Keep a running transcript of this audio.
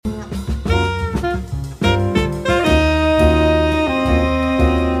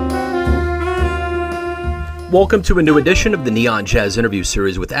Welcome to a new edition of the Neon Jazz interview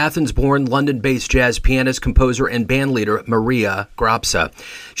series with Athens-born, London-based jazz pianist, composer, and bandleader Maria Grapsa.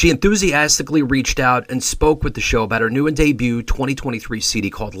 She enthusiastically reached out and spoke with the show about her new and debut 2023 CD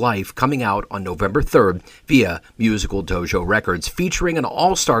called Life, coming out on November 3rd via Musical Dojo Records, featuring an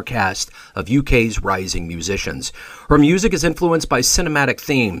all-star cast of UK's rising musicians. Her music is influenced by cinematic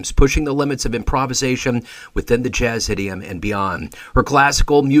themes, pushing the limits of improvisation within the jazz idiom and beyond. Her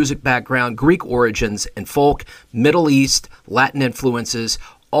classical music background, Greek origins, and folk, Middle East, Latin influences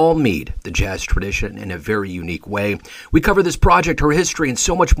all meet the jazz tradition in a very unique way. We cover this project, her history, and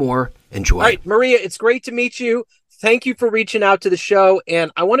so much more. Enjoy. All right, Maria, it's great to meet you. Thank you for reaching out to the show. And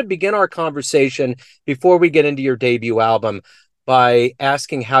I want to begin our conversation before we get into your debut album by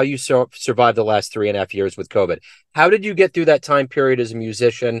asking how you survived the last 3.5 years with COVID. How did you get through that time period as a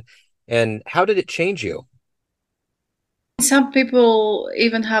musician, and how did it change you? Some people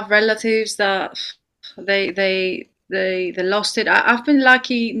even have relatives that they lost it. I've been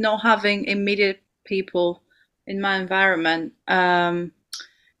lucky not having immediate people in my environment to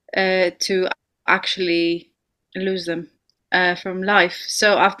actually lose them from life.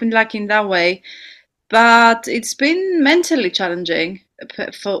 So I've been lucky in that way, but it's been mentally challenging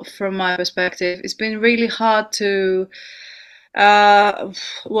from my perspective. It's been really hard to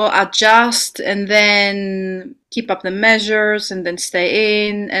adjust and then keep up the measures and then stay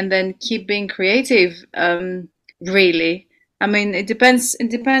in and then keep being creative. Really, I mean, it depends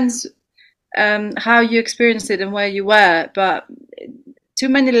how you experienced it and where you were, but too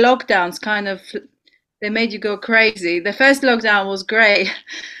many lockdowns they made you go crazy. The first lockdown was great.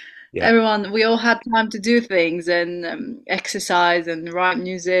 Yeah. We all had time to do things and exercise and write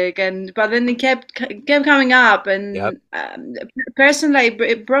music, but then it kept coming up, and yep. Personally,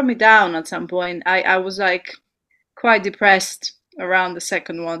 it brought me down at some point. I was like quite depressed around the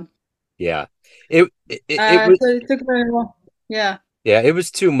second one. Yeah, it was. So it took very long. Yeah, it was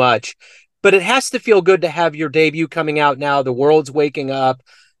too much, but it has to feel good to have your debut coming out now. The world's waking up.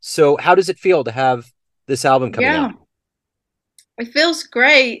 So, how does it feel to have this album coming out? It feels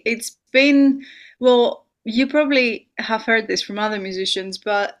great. It's been, well, you probably have heard this from other musicians,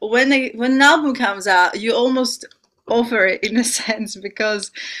 but when an album comes out, you almost over it in a sense,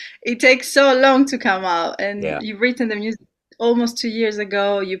 because it takes so long to come out, and you've written the music almost 2 years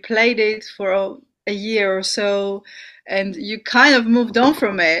ago. You played it for a year or so, and you kind of moved on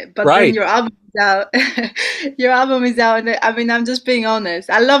from it, but then your album is out. Your album is out, and I mean, I'm just being honest.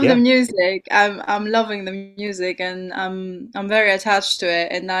 I love the music. I'm loving the music, and I'm very attached to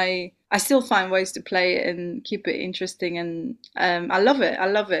it, and I still find ways to play it and keep it interesting, and I love it. I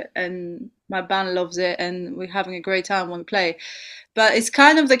love it, and my band loves it, and we're having a great time when we play. But it's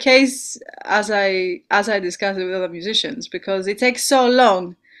kind of the case as I discuss it with other musicians, because it takes so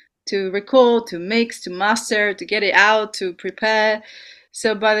long to record, to mix, to master, to get it out, to prepare.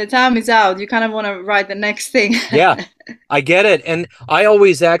 So by the time it's out, you kind of want to write the next thing. Yeah, I get it. And I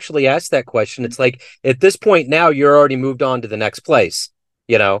always actually ask that question. It's like, at this point now, you're already moved on to the next place.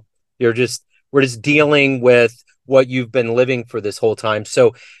 You know, we're just dealing with what you've been living for this whole time.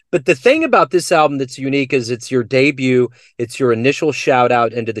 So, but the thing about this album that's unique is it's your debut. It's your initial shout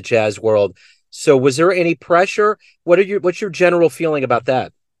out into the jazz world. So was there any pressure? What's your general feeling about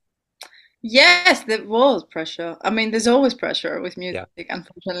that? Yes, there was pressure. I mean, there's always pressure with music,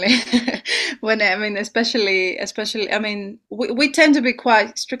 unfortunately. Especially, I mean, we tend to be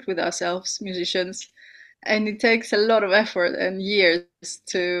quite strict with ourselves, musicians, and it takes a lot of effort and years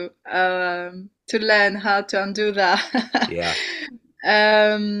to learn how to undo that. Yeah.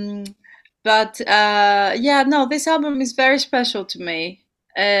 No, this album is very special to me.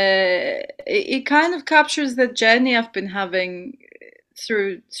 It kind of captures the journey I've been having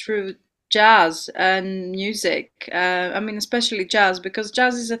through jazz and music. I mean, especially jazz, because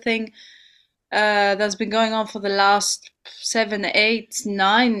jazz is a thing that's been going on for the last 7, 8,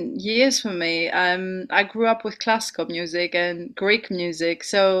 9 years for me. I grew up with classical music and Greek music,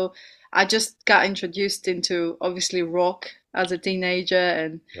 so I just got introduced into obviously rock as a teenager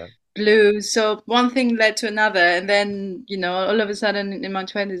and blues. So one thing led to another, and then all of a sudden in my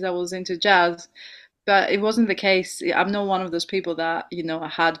 20s I was into jazz. But it wasn't the case. I'm not one of those people that I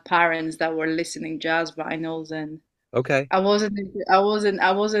had parents that were listening jazz vinyls, and I wasn't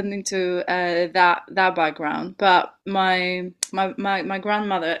into that background. But my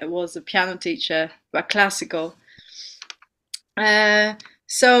grandmother was a piano teacher, but classical.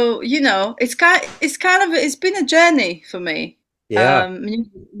 So it's been a journey for me.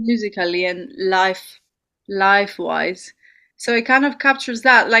 Musically and life wise. So it kind of captures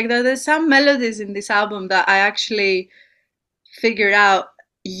that. Like there's some melodies in this album that I actually figured out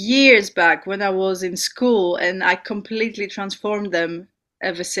years back when I was in school, and I completely transformed them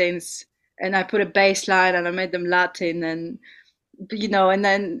ever since. And I put a bass line and I made them Latin, and and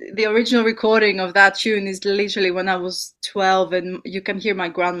then the original recording of that tune is literally when I was 12, and you can hear my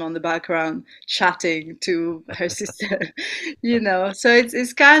grandma in the background chatting to her sister, So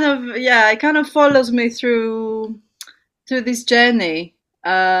it's kind of, yeah, it kind of follows me through this journey,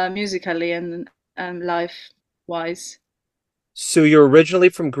 musically and life wise. So you're originally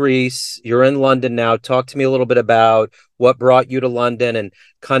from Greece. You're in London now. Talk to me a little bit about what brought you to London and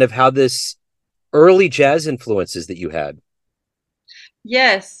kind of how this early jazz influences that you had.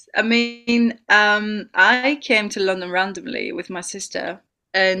 Yes, I mean, I came to London randomly with my sister,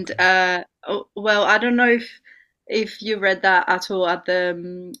 and Okay. well, I don't know if you read that at all at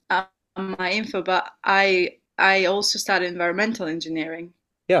the on my info, but I also studied environmental engineering.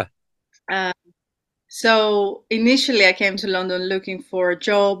 Yeah. Uh, so initially, I came to London looking for a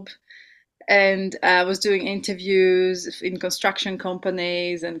job, and I was doing interviews in construction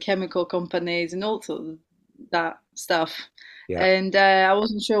companies and chemical companies and all sort of that stuff. Yeah. And I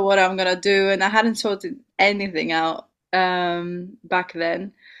wasn't sure what I'm gonna do, and I hadn't sorted anything out back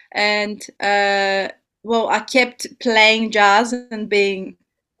then. And well, I kept playing jazz and being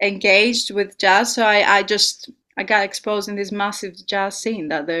engaged with jazz, so I got exposed in this massive jazz scene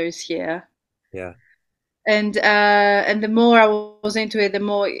that there is here, Yeah. and the more I was into it, the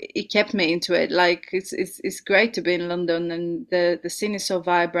more it kept me into it. Like it's great to be in London, and the scene is so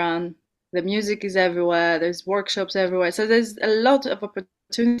vibrant. The music is everywhere. There's workshops everywhere, so there's a lot of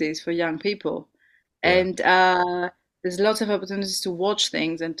opportunities for young people, Yeah. and there's lots of opportunities to watch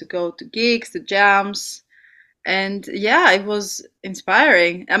things and to go to gigs, to jams, and yeah, it was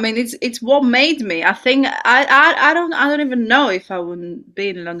inspiring. I mean, it's what made me. I think I don't even know if I wouldn't be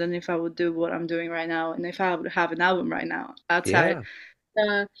in London if I would do what I'm doing right now, and if I would have an album right now outside. Yeah.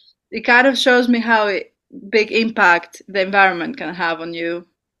 uh, it kind of shows me how big impact the environment can have on you.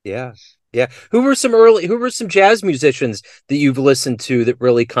 Yeah. Yeah. Who were some jazz musicians that you've listened to that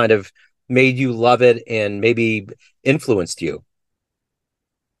really kind of made you love it and maybe influenced you?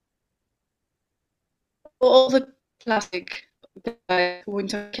 All the classic, like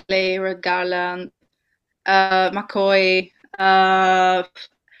Winter Kelly, Red Garland, McCoy,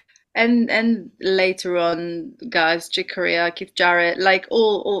 and later on guys, Chick Corea, Keith Jarrett, like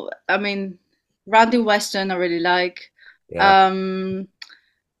all I mean, Randy Weston I really like. Yeah. um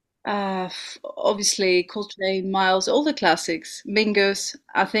Obviously Coltrane, Miles, all the classics. Mingus,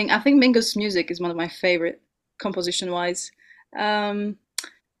 I think Mingus music is one of my favorite composition wise. um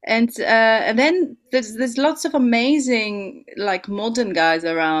and then there's lots of amazing like modern guys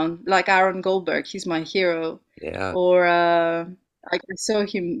around, like Aaron Goldberg. He's my hero. Yeah. Or I saw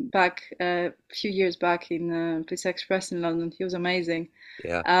him back a few years back in Pizza Express in London. He was amazing.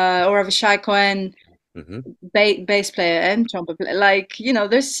 Yeah. Or Avishai Cohen, Hmm. bass player and trumpet player. Like,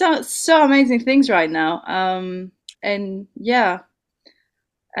 there's so amazing things right now. And yeah,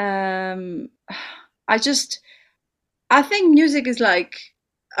 um, I just I think music is like,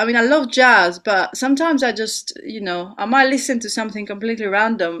 I mean, I love jazz, but sometimes I just, I might listen to something completely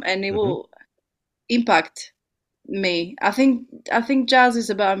random and it Hmm. will impact me. I think jazz is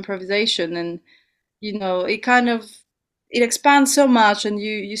about improvisation, and it kind of it expands so much, and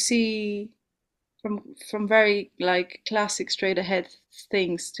you see from very like classic straight ahead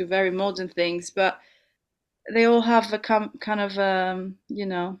things to very modern things, but they all have a kind of a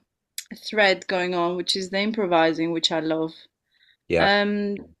thread going on, which is the improvising, which I love. Yeah.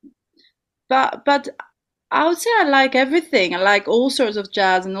 Um, but I would say I like everything. I like all sorts of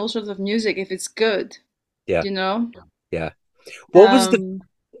jazz and all sorts of music if it's good, Yeah. you know. Yeah. What was the Um,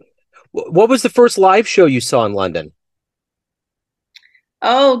 what was the first live show you saw in London?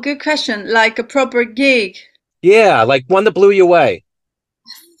 oh, good question. Like a proper gig Yeah, like one that blew you away.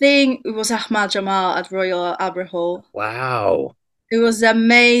 thing. It was Ahmad Jamal at Royal Albert Hall. Wow. It was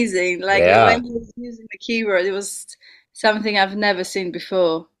amazing. Like Yeah. when he was using the keyboard, it was something I've never seen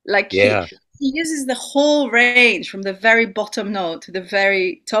before. Like Yeah. he uses the whole range from the very bottom note to the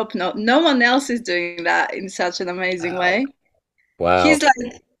very top note. No one else is doing that in such an amazing Wow. way. Wow. He's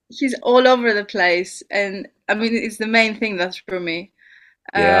like he's all over the place, and I mean it's the main thing that drew me.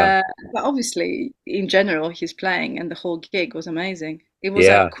 Yeah. Uh, but obviously, in general, his playing and the whole gig was amazing. It was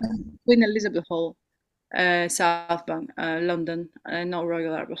at Yeah. Queen Elizabeth Hall, South Bank, London, not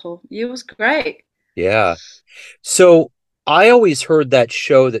Royal Albert Hall. It was great. Yeah. So I always heard that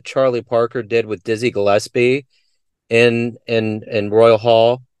show that Charlie Parker did with Dizzy Gillespie in Royal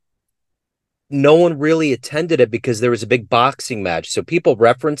Hall. No one really attended it because there was a big boxing match. So people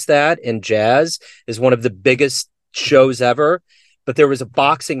reference that in jazz as one of the biggest shows ever. but there was a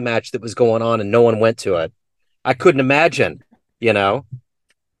boxing match that was going on and no one went to it. I couldn't imagine, you know,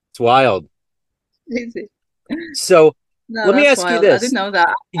 it's wild. Easy. So No, let me that's ask you wild. I didn't this. know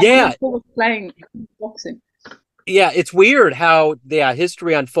that. I thought Yeah. people was playing boxing. Yeah. It's weird how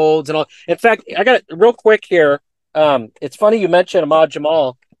history unfolds and all. In fact, I got it real quick here. It's funny you mentioned Ahmad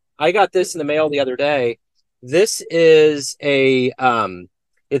Jamal. I got this in the mail the other day. This is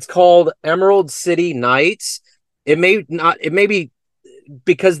it's called Emerald City Nights. It may be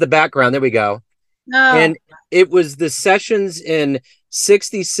because the background. There we go. No, And it was the sessions in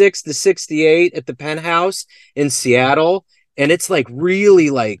 66 to 68 at the Penthouse in Seattle. And it's like really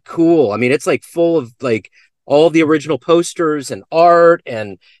like cool. I mean, it's like full of like all the original posters and art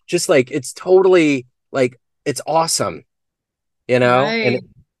and just like it's totally like it's awesome, and right.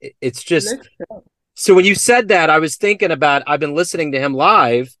 it's just Look. so when you said that, I was thinking about I've been listening to him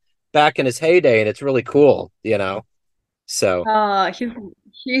live back in his heyday, and it's really cool. So Ah,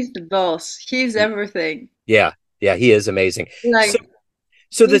 he's the boss. He's everything. yeah, yeah, he is amazing. So Like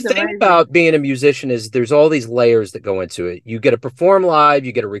So the he's thing amazing. about being a musician is there's all these layers that go into it. You get to perform live,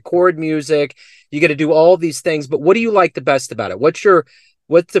 you get to record music, you get to do all these things. But what do you like the best about it?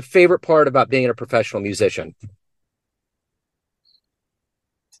 What's the favorite part about being a professional musician?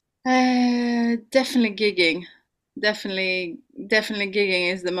 Definitely gigging. Definitely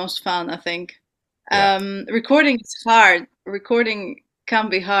gigging is the most fun, I think. Yeah, Recording is hard. Recording can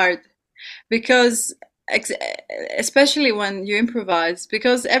be hard because ex- especially when you improvise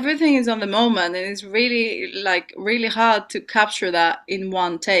because everything is on the moment and it's really like really hard to capture that in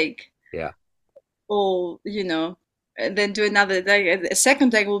one take yeah, or and then do another take. A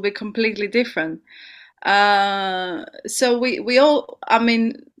second take will be completely different. So we all, I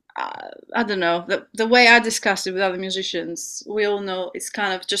mean, I don't know, the way I discussed it with other musicians, we all know it's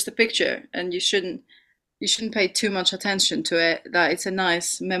kind of just a picture and you shouldn't pay too much attention to it, that it's a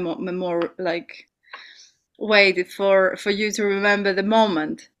nice like way for you to remember the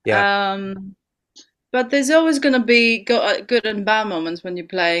moment. yeah, But there's always going to be good and bad moments when you're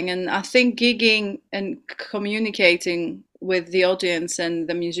playing, and I think gigging and communicating with the audience and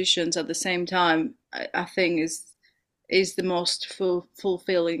the musicians at the same time, I think is the most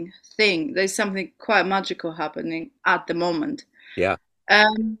fulfilling thing. There's something quite magical happening at the moment. yeah,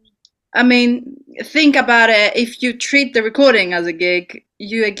 Um, I mean, think about it. If you treat the recording as a gig,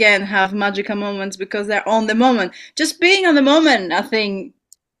 you again have magical moments because they're on the moment. Just being on the moment, I think,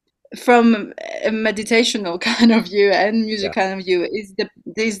 from a meditational kind of view and music yeah, kind of view,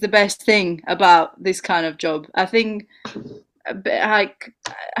 is the best thing about this kind of job. I think like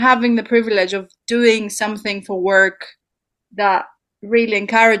having the privilege of doing something for work that really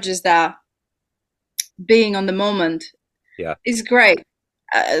encourages that being on the moment yeah, is great.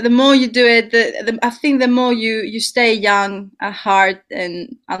 The more you do it, I think the more you stay young at heart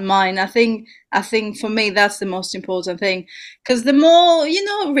and at mind. I think for me that's the most important thing, because the more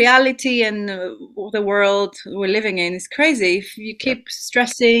reality and the world we're living in is crazy. If you yeah. keep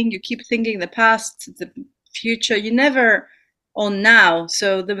stressing, you keep thinking the past, the future, you never on now.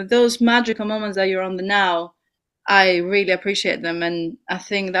 So those magical moments that you're on the now, I really appreciate them, and I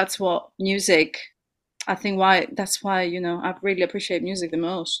think that's what music. I think why that's why I really appreciate music the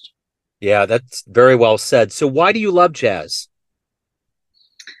most. Yeah, that's very well said. So why do you love jazz?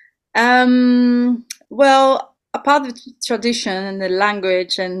 Well, apart of the tradition and the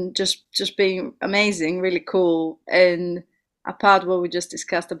language and just being amazing, really cool, and apart what we just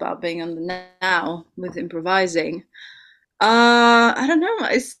discussed about being on the now with improvising, I don't know.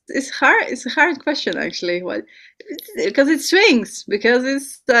 It's hard. It's a hard question actually. What? Because it swings. Because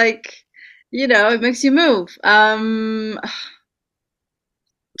it's like, it makes you move.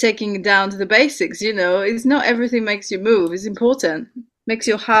 Taking it down to the basics, it's not everything makes you move. It's important. Makes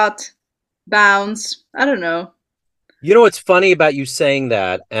your heart bounce. I don't know. You know what's funny about you saying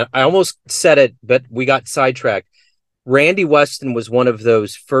that? And I almost said it, but we got sidetracked. Randy Weston was one of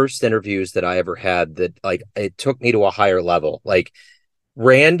those first interviews that I ever had that like it took me to a higher level. Like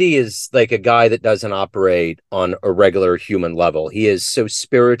Randy is like a guy that doesn't operate on a regular human level. He is so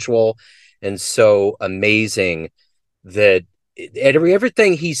spiritual and so amazing that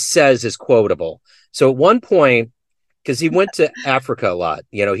everything he says is quotable. So at one point, because he went to Africa a lot,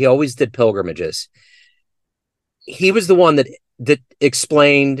 he always did pilgrimages. He was the one that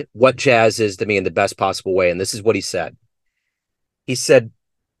explained what jazz is to me in the best possible way. And this is what he said. He said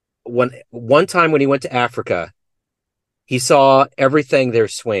one time when he went to Africa, he saw everything there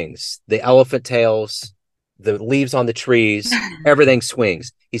swings, the elephant tails, the leaves on the trees, everything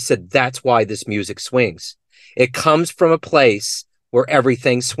swings. He said, that's why this music swings. It comes from a place where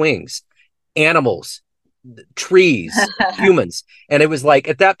everything swings. Animals, trees, humans. And it was like,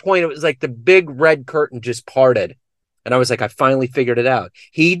 at that point, it was like the big red curtain just parted. And I was like, I finally figured it out.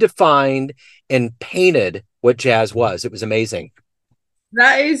 He defined and painted what jazz was. It was amazing.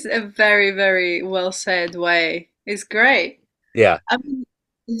 That is a very, very well said way. It's great. Yeah. I mean,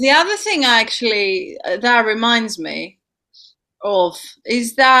 the other thing actually that reminds me of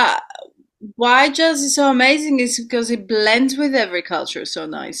is that why jazz is so amazing is because it blends with every culture so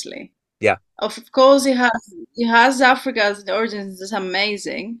nicely. Yeah. Of course, it has Africa's origins that's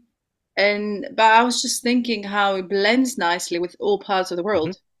amazing, and but I was just thinking how it blends nicely with all parts of the Hmm.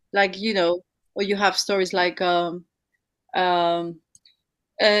 world. Like or you have stories like um,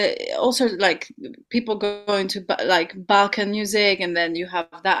 also like people going to like Balkan music, and then you have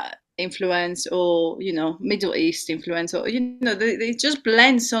that influence, or Middle East influence, or they just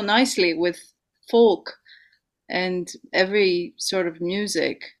blend so nicely with folk and every sort of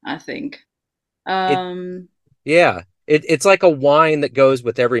music, I think. It, Um, yeah. It's like a wine that goes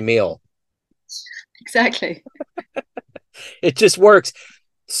with every meal. exactly. It just works.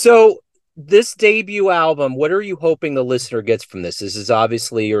 So, this debut album, what are you hoping the listener gets from this? This is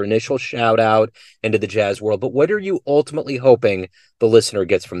obviously your initial shout out into the jazz world, but what are you ultimately hoping the listener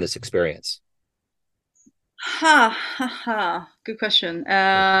gets from this experience? Ha ha ha. Good question.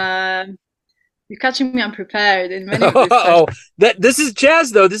 You're catching me unprepared in many of these questions. Oh, that this is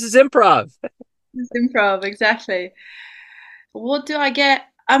jazz though. This is improv. It's improv, exactly. What do I get?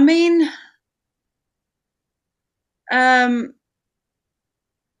 I mean, um,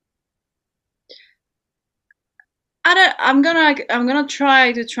 I don't. I'm gonna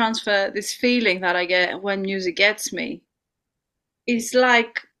try to transfer this feeling that I get when music gets me. It's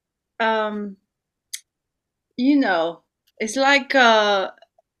like, um, you know, it's like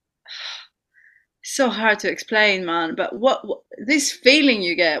so hard to explain, man. But what this feeling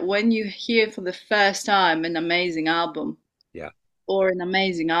you get when you hear for the first time an amazing album Yeah. or an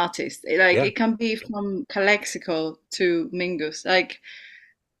amazing artist. Like Yeah. it can be from Calexico to Mingus. Like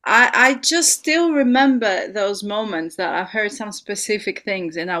I just still remember those moments that I heard some specific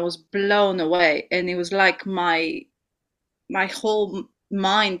things and I was blown away, and it was like my whole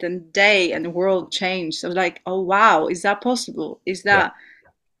mind and day and world changed. So like, oh wow, is that possible? Is Yeah. that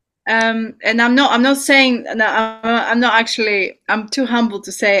and I'm not saying no, I'm not actually, I'm too humble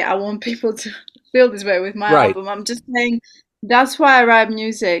to say I want people to feel this way with my Right. album. I'm just saying that's why I write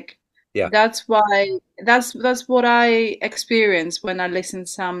music. Yeah. That's why that's what I experience when I listen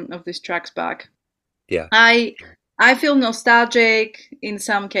some of these tracks back. Yeah. I I feel nostalgic in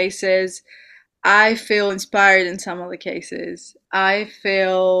some cases. I feel inspired in some other cases. I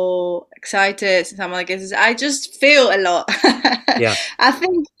feel excited in some other cases. I just feel a lot. Yeah. I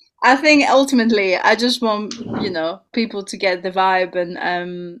think I think ultimately I just want, people to get the vibe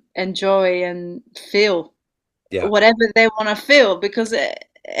and enjoy and feel Yeah. whatever they want to feel, because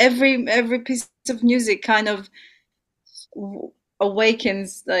every piece of music kind of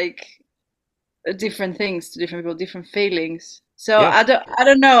awakens like different things to different people, different feelings. So Yeah. I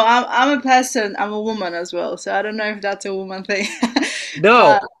don't know. I'm a person. I'm a woman as well. So I don't know if that's a woman thing.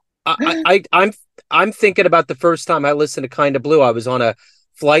 No, But I'm thinking about the first time I listened to Kind of Blue. I was on a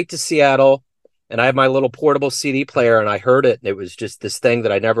flight to Seattle and I had my little portable CD player and I heard it and it was just this thing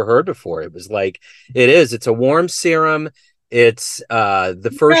that I never heard before. It was like it's a warm serum. It's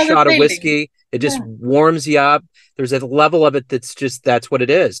the you first know the shot of feeling. whiskey. It just Yeah. warms you up. There's a level of it that's what it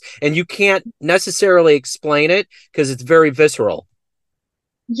is. And you can't necessarily explain it because it's very visceral.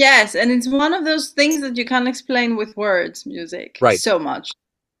 Yes, and it's one of those things that you can't explain with words, music, Right. so much.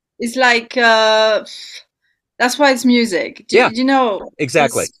 It's like that's why it's music. Do, Yeah, you know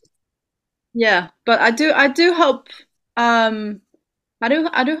exactly. that's yeah, but I do hope um I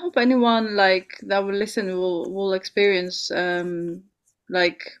do hope anyone like that will listen will experience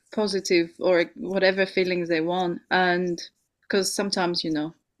like positive or whatever feelings they want, and because sometimes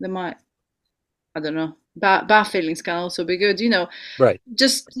they might, I don't know, bad feelings can also be good, Right.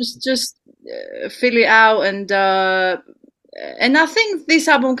 just feel it out, and I think this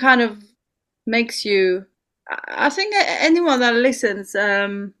album kind of makes you, I think anyone that listens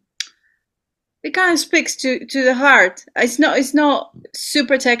it kind of speaks to the heart. It's not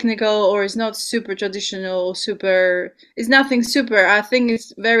super technical, or it's not super traditional, or super. It's nothing super. I think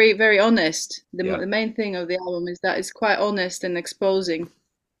it's very very honest. The Yeah. the main thing of the album is that it's quite honest and exposing.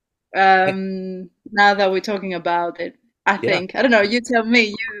 Now that we're talking about it, I Yeah. think, I don't know. You tell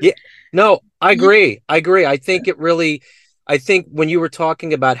me. Yeah. No, I You agree. I agree. I think when you were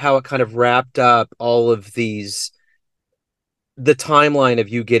talking about how it kind of wrapped up all of the timeline of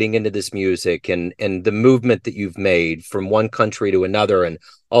you getting into this music and the movement that you've made from one country to another and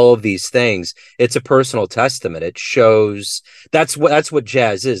all of these things, it's a personal testament. It shows that's what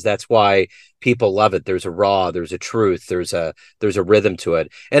jazz is. That's why people love it. There's a raw, there's a truth, there's a rhythm to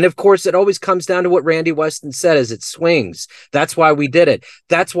it. And of course, it always comes down to what Randy Weston said, is it swings. That's why we did it.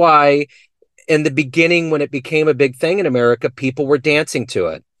 That's why in the beginning, when it became a big thing in America, people were dancing to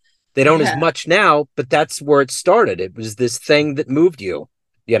it. They don't as Yeah, much now, but that's where it started. It was this thing that moved you,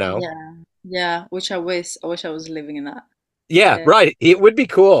 you know? yeah, yeah. Which I wish I was living in that. Yeah, Yeah. right. It would be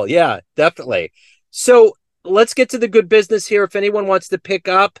cool. Yeah, definitely. So let's get to the good business here. If anyone wants to pick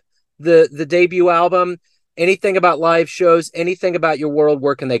up the debut album, anything about live shows, anything about your world,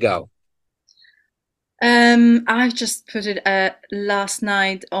 where can they go? I just put it last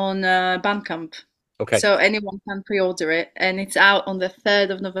night on Bandcamp, Okay. so anyone can pre-order it, and it's out on the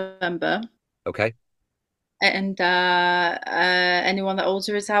 3rd of November. Okay. And anyone that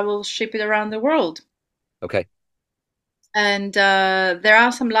orders it, I will ship it around the world. Okay. And there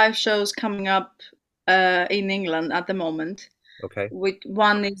are some live shows coming up in England at the moment. Okay.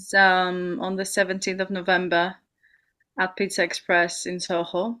 One is on the 17th of November at Pizza Express in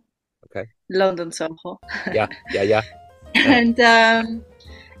Soho, Okay. London, Soho. Yeah. Yeah. Yeah. And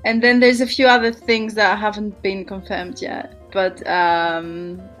and then there's a few other things that haven't been confirmed yet. But I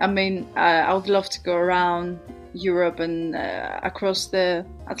mean, I would love to go around Europe and across the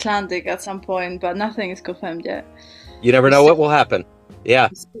Atlantic at some point, but nothing is confirmed yet. You never We're know still, what will happen. Yeah.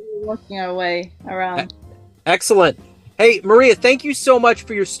 we're still working our way E- around. Excellent. Hey, Maria, thank you so much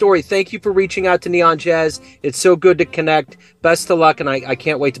for your story. Thank you for reaching out to Neon Jazz. It's so good to connect. Best of luck, and I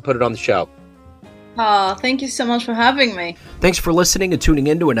can't wait to put it on the show. Oh, thank you so much for having me. Thanks for listening and tuning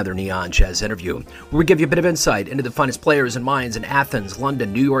in to another Neon Jazz interview, where we give you a bit of insight into the finest players and minds in Athens,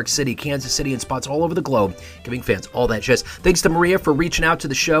 London, New York City, Kansas City, and spots all over the globe, giving fans all that jazz. Thanks to Maria for reaching out to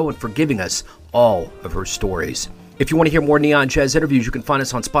the show and for giving us all of her stories. If you want to hear more Neon Jazz interviews, you can find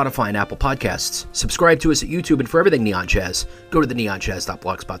us on Spotify and Apple Podcasts. Subscribe to us at YouTube, and for everything Neon Jazz, go to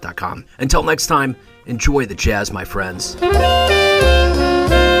theneonjazz.blogspot.com. Until next time, enjoy the jazz, my friends.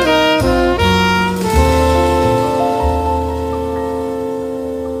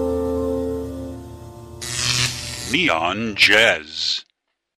 Neon Jazz.